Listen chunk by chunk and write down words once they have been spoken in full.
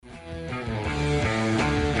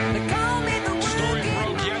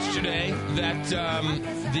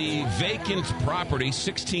vacant property,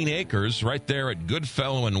 16 acres, right there at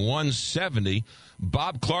Goodfellow and 170.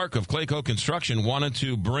 Bob Clark of Clayco Construction wanted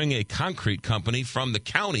to bring a concrete company from the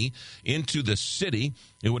county into the city.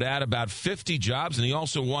 It would add about 50 jobs, and he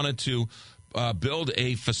also wanted to build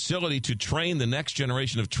a facility to train the next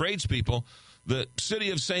generation of tradespeople. The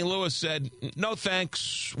city of St. Louis said, no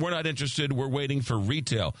thanks, we're not interested, we're waiting for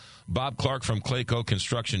retail. Bob Clark from Clayco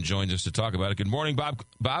Construction joins us to talk about it. Good morning, Bob.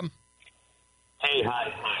 Bob? Hey,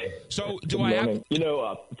 hi. So Good morning.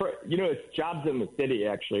 It's jobs in the city,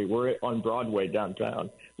 actually. We're on Broadway downtown.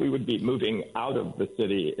 We would be moving out of the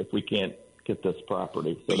city if we can't get this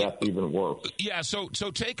property, so that's even worse. Yeah, so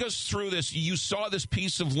take us through this. You saw this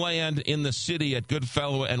piece of land in the city at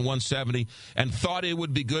Goodfellow and 170 and thought it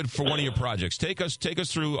would be good for one of your projects. Take us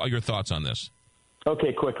through your thoughts on this.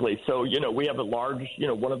 Okay, quickly. So, we have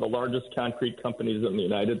one of the largest concrete companies in the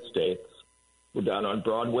United States. We're down on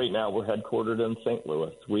Broadway now. We're headquartered in St.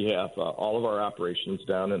 Louis. We have all of our operations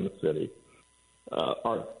down in the city.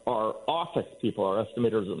 Our office people, our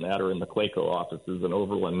estimators and that, are in the Clayco offices in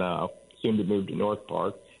Overland now, soon to move to North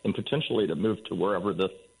Park, and potentially to move to wherever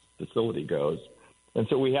this facility goes. And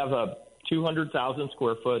so we have a 200,000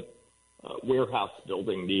 square foot warehouse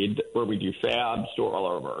building need where we do fab, store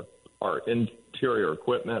all of our interior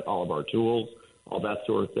equipment, all of our tools, all that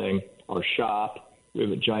sort of thing. Our shop. We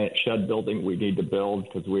have a giant shed building we need to build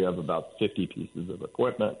because we have about 50 pieces of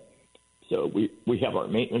equipment. So we have our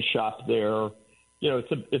maintenance shop there.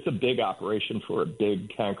 It's a big operation for a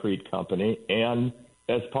big concrete company. And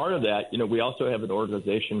as part of that, we also have an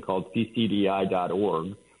organization called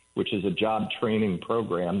ccdi.org, which is a job training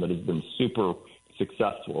program that has been super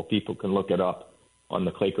successful. People can look it up on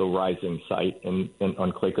the Clayco Rising site and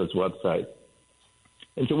on Clayco's website.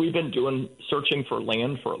 And so we've been searching for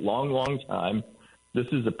land for a long, long time. This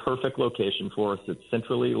is a perfect location for us. It's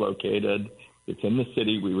centrally located. It's in the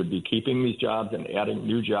city. We would be keeping these jobs and adding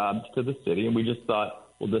new jobs to the city. And we just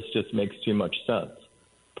thought, well, this just makes too much sense.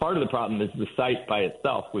 Part of the problem is the site by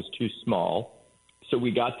itself was too small. So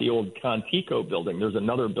we got the old Contico building. There's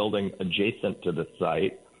another building adjacent to the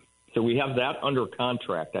site. So we have that under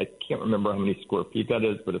contract. I can't remember how many square feet that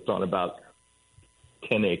is, but it's on about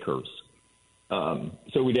 10 acres.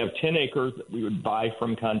 So we'd have 10 acres that we would buy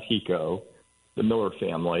from Contico, the Miller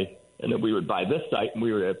family, and then we would buy this site and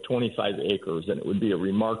we would have 25 acres, and it would be a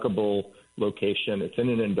remarkable location. It's in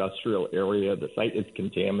an industrial area. The site is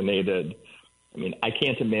contaminated. I mean, I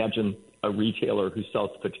can't imagine a retailer who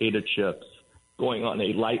sells potato chips going on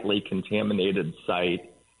a lightly contaminated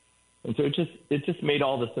site. And so it just made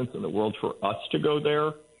all the sense in the world for us to go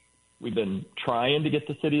there. We've been trying to get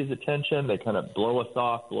the city's attention. They kind of blow us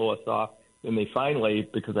off. And they finally,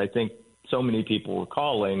 because I think so many people were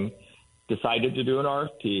calling, decided to do an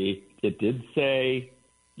RFP. It did say,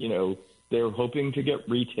 they're hoping to get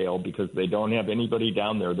retail because they don't have anybody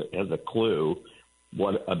down there that has a clue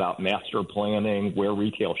what about master planning, where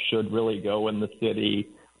retail should really go in the city.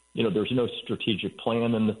 There's no strategic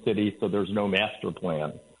plan in the city, so there's no master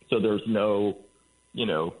plan. So there's no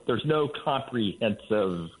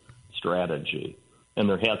comprehensive strategy, and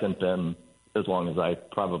there hasn't been as long as I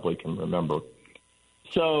probably can remember.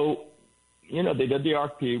 So, they did the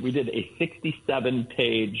RFP. We did a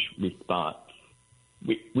 67-page response.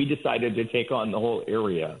 We decided to take on the whole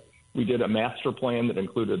area. We did a master plan that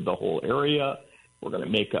included the whole area. We're going to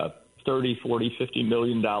make a $30, $40, $50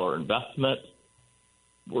 million investment.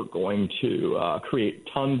 We're going to create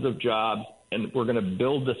tons of jobs, and we're going to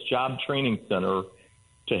build this job training center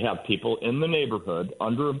to have people in the neighborhood,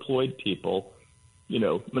 underemployed people,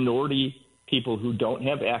 minority people who don't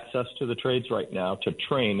have access to the trades right now, to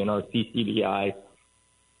train in our CCDI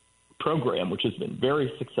program, which has been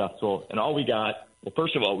very successful. And all we got, well,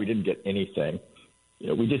 first of all, we didn't get anything.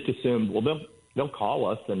 We just assumed, well, they'll call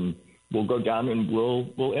us and we'll go down and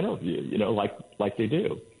we'll interview, like they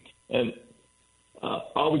do. And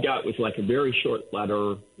all we got was like a very short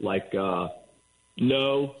letter, like,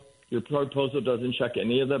 no, your proposal doesn't check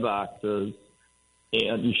any of the boxes,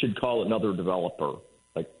 and you should call another developer.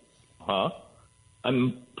 Like, huh?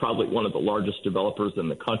 I'm probably one of the largest developers in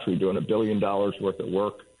the country doing $1 billion worth of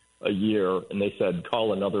work a year, and they said,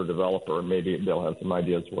 call another developer, and maybe they'll have some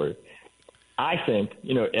ideas for you. I think,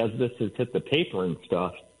 as this has hit the paper and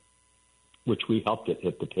stuff, which we helped it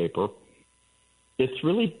hit the paper, it's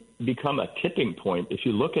really become a tipping point. If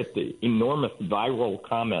you look at the enormous viral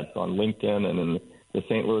comments on LinkedIn and in the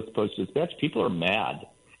St. Louis Post-Dispatch, people are mad.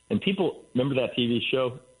 And people, remember that TV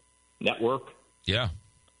show, Network? Yeah.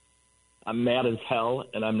 I'm mad as hell,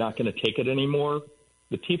 and I'm not going to take it anymore.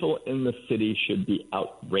 The people in the city should be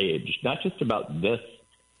outraged, not just about this,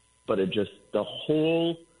 but just the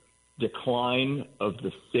whole decline of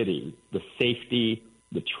the city, the safety,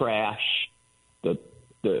 the trash, the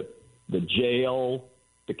jail,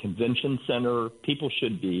 the convention center, people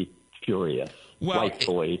should be furious,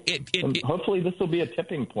 rightfully. And hopefully this will be a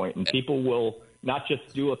tipping point, and people will not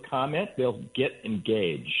just do a comment, they'll get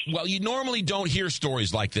engaged. Well, you normally don't hear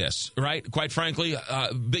stories like this, right? Quite frankly,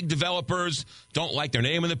 big developers don't like their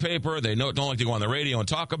name in the paper. They don't like to go on the radio and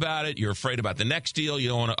talk about it. You're afraid about the next deal. You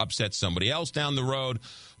don't want to upset somebody else down the road.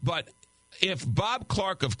 But if Bob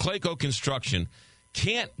Clark of Clayco Construction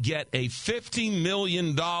can't get a $50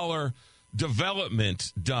 million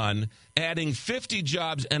development done, adding 50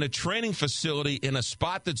 jobs and a training facility in a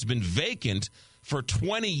spot that's been vacant for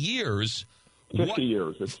 20 years. 50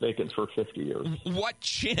 years. It's vacant for 50 years. What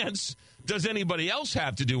chance does anybody else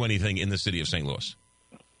have to do anything in the city of St. Louis?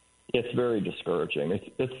 It's very discouraging.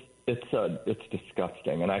 It's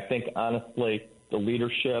disgusting. And I think, honestly, the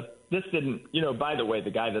leadership, this didn't, by the way,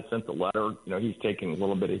 the guy that sent the letter, he's taking a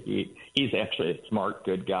little bit of heat. He's actually a smart,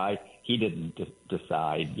 good guy. He didn't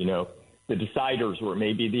decide, The deciders were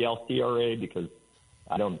maybe the LCRA, because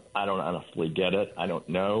I don't honestly get it. I don't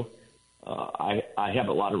know. I have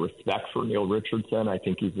a lot of respect for Neil Richardson. I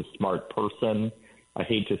think he's a smart person. I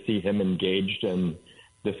hate to see him engaged in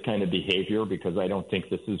this kind of behavior, because I don't think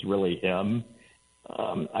this is really him.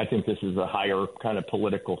 I think this is a higher kind of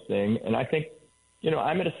political thing. And I think,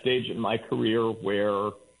 I'm at a stage in my career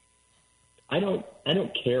where I don't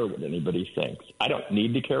care what anybody thinks. I don't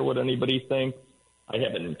need to care what anybody thinks. I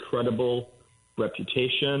have an incredible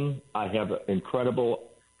reputation. I have an incredible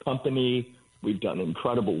company. We've done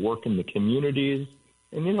incredible work in the communities.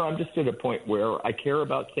 And, I'm just at a point where I care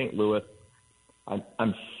about St. Louis.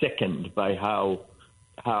 I'm sickened by how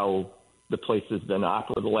the place has been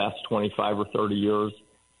operated the last 25 or 30 years.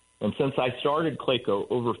 And since I started Clayco,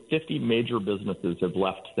 over 50 major businesses have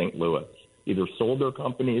left St. Louis, either sold their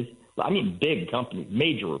companies. Big companies,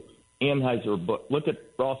 major. Anheuser-Busch. Look at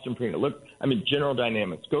Ralston Purina. General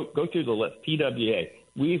Dynamics. Go through the list. PWA.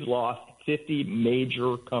 We've lost 50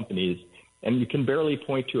 major companies, and you can barely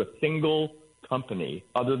point to a single company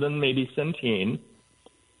other than maybe Centene.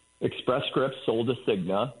 Express Scripts sold to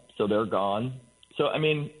Cigna, so they're gone. So,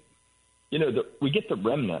 we get the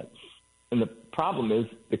remnants. And the problem is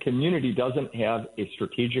the community doesn't have a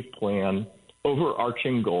strategic plan,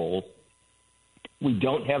 overarching goals. We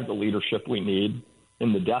don't have the leadership we need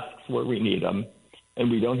in the desks where we need them, and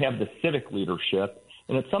we don't have the civic leadership.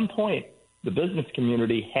 And at some point, the business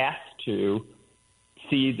community has to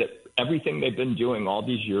see that everything they've been doing all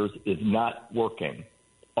these years is not working.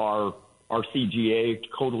 Our CGA,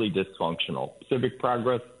 totally dysfunctional. Civic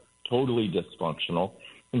Progress, totally dysfunctional.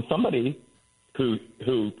 And somebody who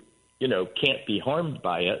can't be harmed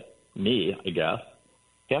by it, me, I guess,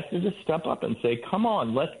 has to just step up and say, come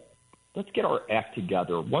on, let's get our act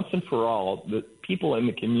together. Once and for all, the people in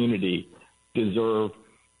the community deserve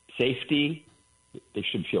safety. They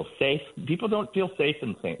should feel safe. People don't feel safe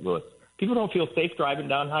in St. Louis. People don't feel safe driving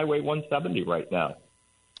down Highway 170 right now.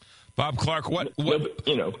 Bob Clark, what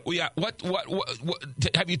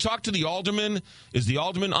have you talked to the alderman? Is the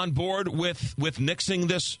alderman on board with nixing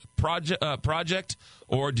this project,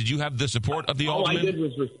 or did you have the support of the alderman? All I did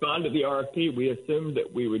was respond to the RFP. We assumed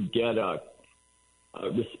that we would get a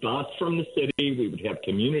response from the city. We would have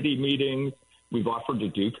community meetings. We've offered to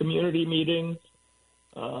do community meetings.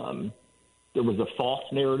 There was a false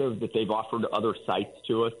narrative that they've offered other sites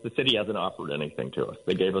to us. The city hasn't offered anything to us.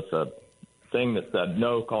 They gave us a thing that said,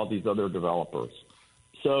 no, call these other developers.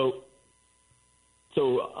 So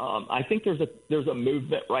I think there's a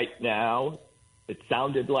movement right now. It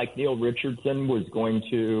sounded like Neil Richardson was going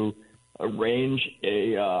to arrange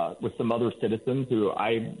with some other citizens who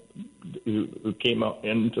came up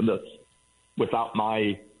into this without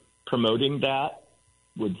my promoting that,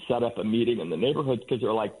 would set up a meeting in the neighborhoods, because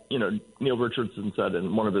they're like, Neil Richardson said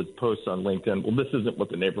in one of his posts on LinkedIn, well, this isn't what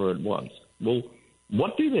the neighborhood wants. Well,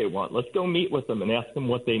 what do they want? Let's go meet with them and ask them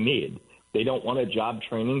what they need. They don't want a job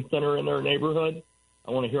training center in their neighborhood.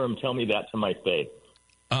 I want to hear them tell me that to my face.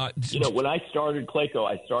 When I started Clayco,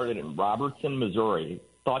 I started in Robertson, Missouri,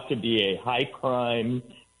 thought to be a high crime,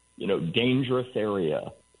 dangerous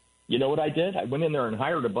area. You know what I did? I went in there and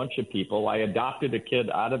hired a bunch of people. I adopted a kid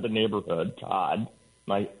out of the neighborhood, Todd,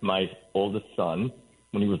 my oldest son,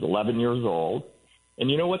 when he was 11 years old. And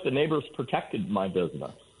you know what? The neighbors protected my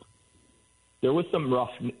business. There was some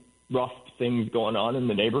rough things going on in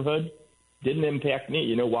the neighborhood. Didn't impact me.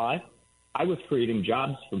 You know why? I was creating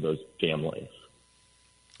jobs for those families.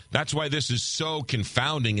 That's why this is so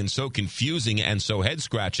confounding and so confusing and so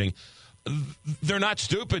head-scratching. They're not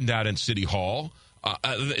stupid down in City Hall.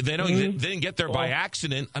 They don't. They didn't get there by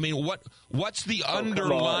accident. I mean, what's the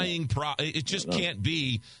underlying It just can't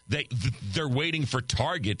be they're waiting for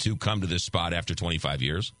Target to come to this spot after 25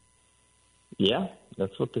 years. Yeah,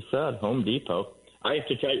 that's what they said. Home Depot. I have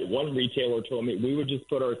to tell you, one retailer told me we would just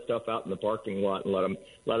put our stuff out in the parking lot and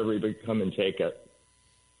let everybody come and take it.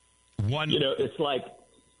 It's like,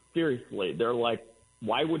 seriously, they're like,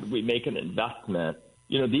 why would we make an investment?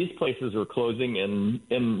 These places are closing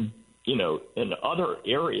in other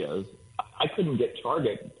areas. I couldn't get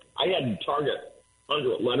Target. I had Target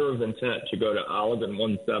under a letter of intent to go to Olive and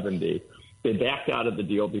 170. They backed out of the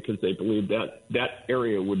deal because they believed that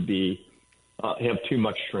area would be have too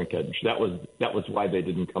much shrinkage. That was why they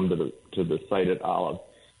didn't come to the site at Olive.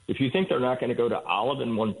 If you think they're not going to go to Olive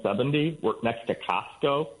and 170, work next to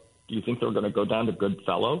Costco, do you think they're going to go down to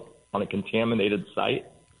Goodfellow on a contaminated site?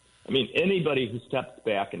 I mean, anybody who steps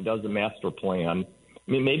back and does a master plan,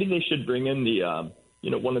 I mean, maybe they should bring in the,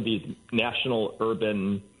 one of these national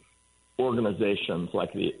urban organizations,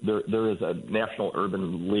 like there is a National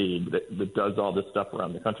Urban League that does all this stuff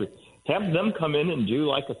around the country. Have them come in and do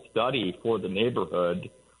like a study for the neighborhood.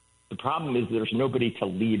 The problem is there's nobody to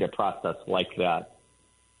lead a process like that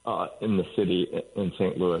in the city in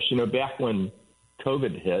St. Louis. Back when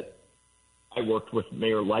COVID hit, I worked with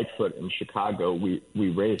Mayor Lightfoot in Chicago. We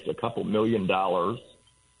raised a couple $1 million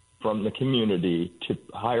from the community to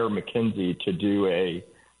hire McKinsey to do a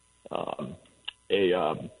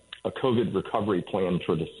COVID recovery plan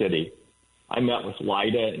for the city. I met with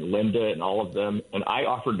Lyda and Linda and all of them, and I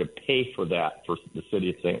offered to pay for that for the city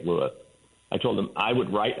of St. Louis. I told them I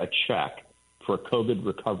would write a check for a COVID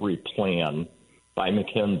recovery plan by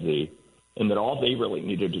McKinsey, and that all they really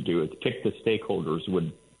needed to do is pick the stakeholders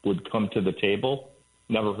would come to the table.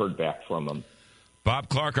 Never heard back from them. Bob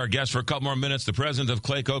Clark, our guest for a couple more minutes, the president of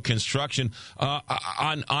Clayco Construction.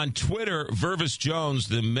 On Twitter, Vervis Jones,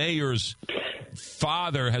 the mayor's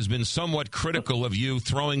father, has been somewhat critical of you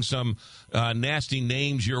throwing some nasty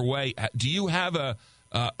names your way. Do you have a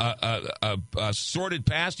sordid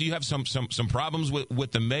past? Do you have some problems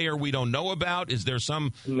with the mayor we don't know about? Is there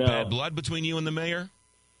some bad blood between you and the mayor?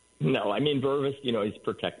 No, I mean, Vervis, he's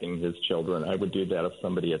protecting his children. I would do that if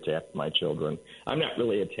somebody attacked my children. I'm not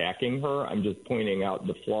really attacking her. I'm just pointing out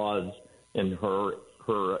the flaws in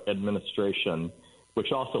her administration,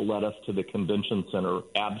 which also led us to the convention center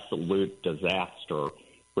absolute disaster,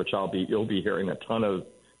 which you'll be hearing a ton of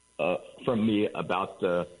from me about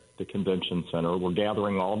the convention center. We're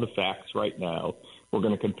gathering all the facts right now. We're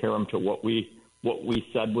going to compare them to what we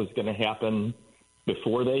said was going to happen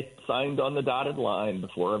before they signed on the dotted line,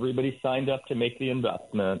 before everybody signed up to make the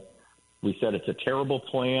investment. We said it's a terrible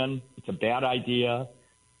plan. It's a bad idea.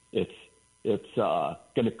 It's going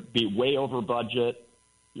to be way over budget.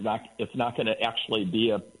 It's not going to actually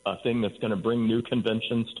be a thing that's going to bring new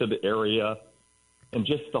conventions to the area. And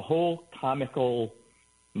just the whole comical,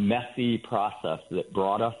 messy process that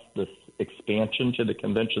brought us this expansion to the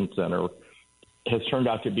convention center has turned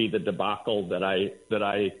out to be the debacle that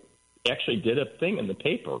I actually did a thing in the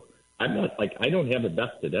paper. I don't have a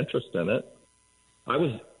vested interest in it. I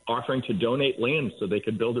was offering to donate land so they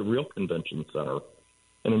could build a real convention center.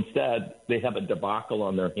 And instead, they have a debacle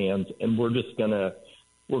on their hands, and we're going to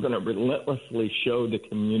relentlessly show the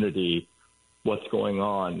community what's going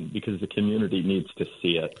on, because the community needs to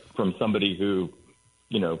see it from somebody who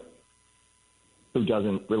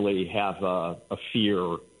doesn't really have a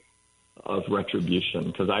fear of retribution.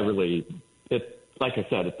 Because like I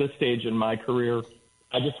said, at this stage in my career,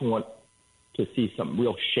 I just want to see some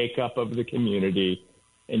real shakeup of the community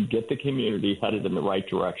and get the community headed in the right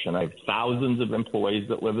direction. I have thousands of employees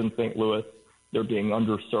that live in St. Louis. They're being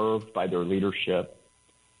underserved by their leadership.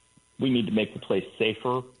 We need to make the place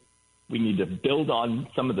safer. We need to build on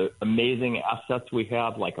some of the amazing assets we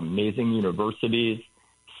have, like amazing universities,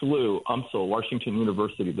 SLU, UMSL, Washington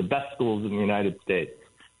University, the best schools in the United States.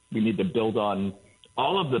 We need to build on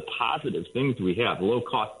all of the positive things we have, low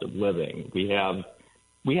cost of living. We have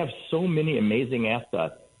so many amazing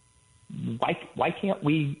assets. Why can't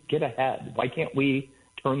we get ahead? Why can't we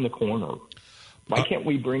turn the corner? Why can't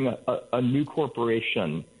we bring a new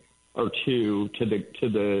corporation or two to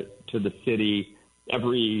the city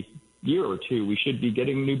every year or two? We should be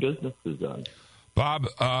getting new businesses done. Bob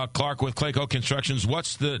Clark with Clayco Constructions.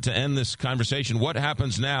 To end this conversation, what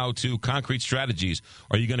happens now to Concrete Strategies?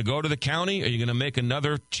 Are you going to go to the county? Are you going to make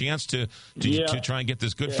another chance to try and get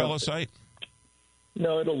this Goodfellow site?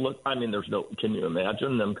 No, it'll look. I mean, can you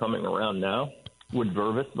imagine them coming around now? Would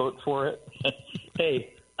Vervis vote for it?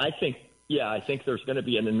 Hey, I think there's going to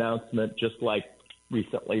be an announcement, just like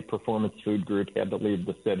recently Performance Food Group had to leave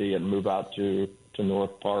the city and move out to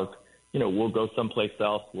North Park. we'll go someplace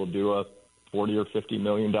else. We'll do a $40 or $50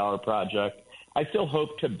 million project. I still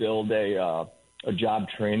hope to build a job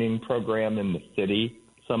training program in the city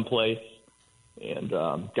someplace, and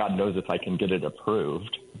God knows if I can get it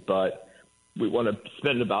approved. But we want to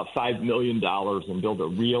spend about $5 million and build a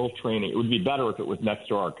real training. It would be better if it was next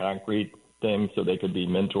to our concrete thing so they could be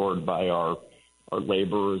mentored by our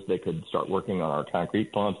laborers. They could start working on our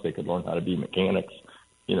concrete pumps. They could learn how to be mechanics.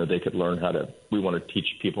 They could learn we want to teach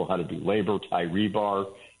people how to do labor, tie rebar,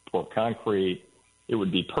 pour concrete. It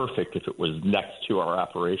would be perfect if it was next to our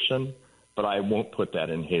operation, but I won't put that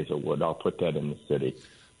in Hazelwood. I'll put that in the city.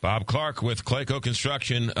 Bob Clark with Clayco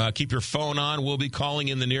Construction. Keep your phone on. We'll be calling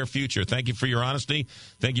in the near future. Thank you for your honesty.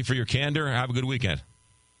 Thank you for your candor. Have a good weekend.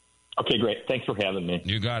 Okay, great. Thanks for having me.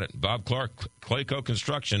 You got it. Bob Clark, Clayco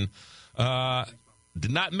Construction.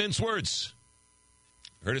 Did not mince words.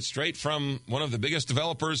 Heard it straight from one of the biggest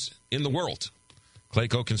developers in the world.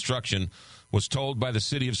 Clayco Construction was told by the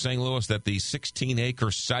city of St. Louis that the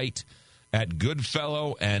 16-acre site at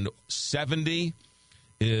Goodfellow and 70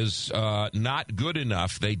 is not good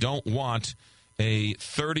enough. They don't want a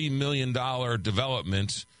 $30 million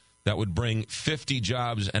development that would bring 50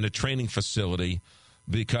 jobs and a training facility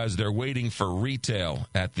because they're waiting for retail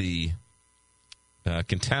at the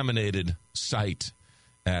contaminated site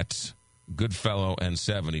at Goodfellow and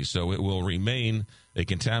 70. So it will remain a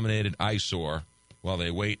contaminated eyesore while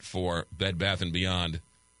they wait for Bed Bath & Beyond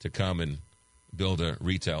to come and build a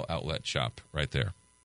retail outlet shop right there.